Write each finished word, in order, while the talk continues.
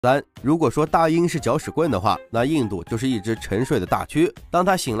3. 如果说大鹰是搅屎棍的话，那印度就是一只沉睡的大蛆，当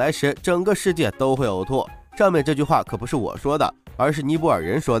它醒来时，整个世界都会呕吐。上面这句话可不是我说的，而是尼泊尔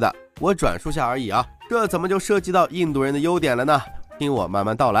人说的，我转述下而已啊。这怎么就涉及到印度人的优点了呢？听我慢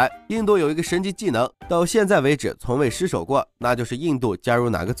慢道来。印度有一个神奇技能，到现在为止从未失手过，那就是印度加入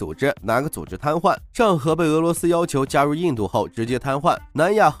哪个组织，哪个组织瘫痪。上合被俄罗斯要求加入印度后直接瘫痪，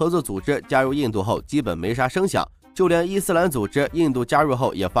南亚合作组织加入印度后基本没啥声响，就连伊斯兰组织印度加入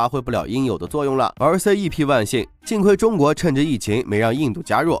后也发挥不了应有的作用了。RCEP 万幸，幸亏中国趁着疫情没让印度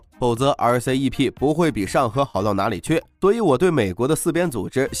加入，否则 RCEP 不会比上合好到哪里去。所以我对美国的四边组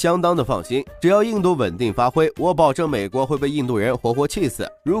织相当的放心，只要印度稳定发挥，我保证美国会被印度人活活气死。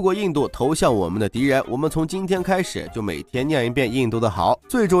如果印度投向我们的敌人，我们从今天开始就每天念一遍印度的好。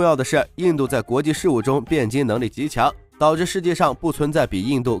最重要的是，印度在国际事务中辩经能力极强，导致世界上不存在比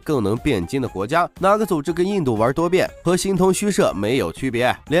印度更能辩经的国家，哪个组织跟印度玩多变，和形同虚设没有区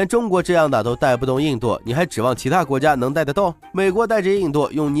别。连中国这样的都带不动印度，你还指望其他国家能带得动？美国带着印度，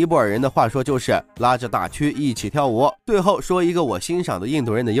用尼泊尔人的话说就是拉着大蛆一起跳舞。最后说一个我欣赏的印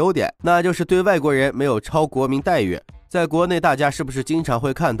度人的优点，那就是对外国人没有超国民待遇。在国内，大家是不是经常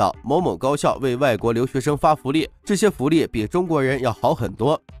会看到某某高校为外国留学生发福利？这些福利比中国人要好很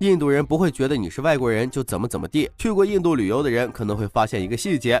多。印度人不会觉得你是外国人就怎么地。去过印度旅游的人可能会发现一个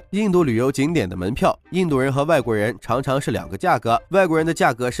细节，印度旅游景点的门票，印度人和外国人常常是两个价格，外国人的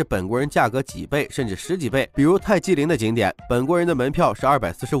价格是本国人价格几倍甚至十几倍。比如泰姬陵的景点，本国人的门票是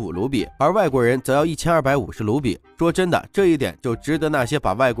245卢比，而外国人则要1250卢比。说真的，这一点就值得那些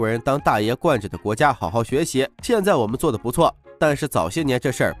把外国人当大爷惯着的国家好好学习。现在我们做的不错，但是早些年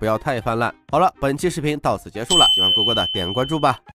这事儿不要太泛滥。好了，本期视频到此结束了，喜欢锅锅的点个关注吧。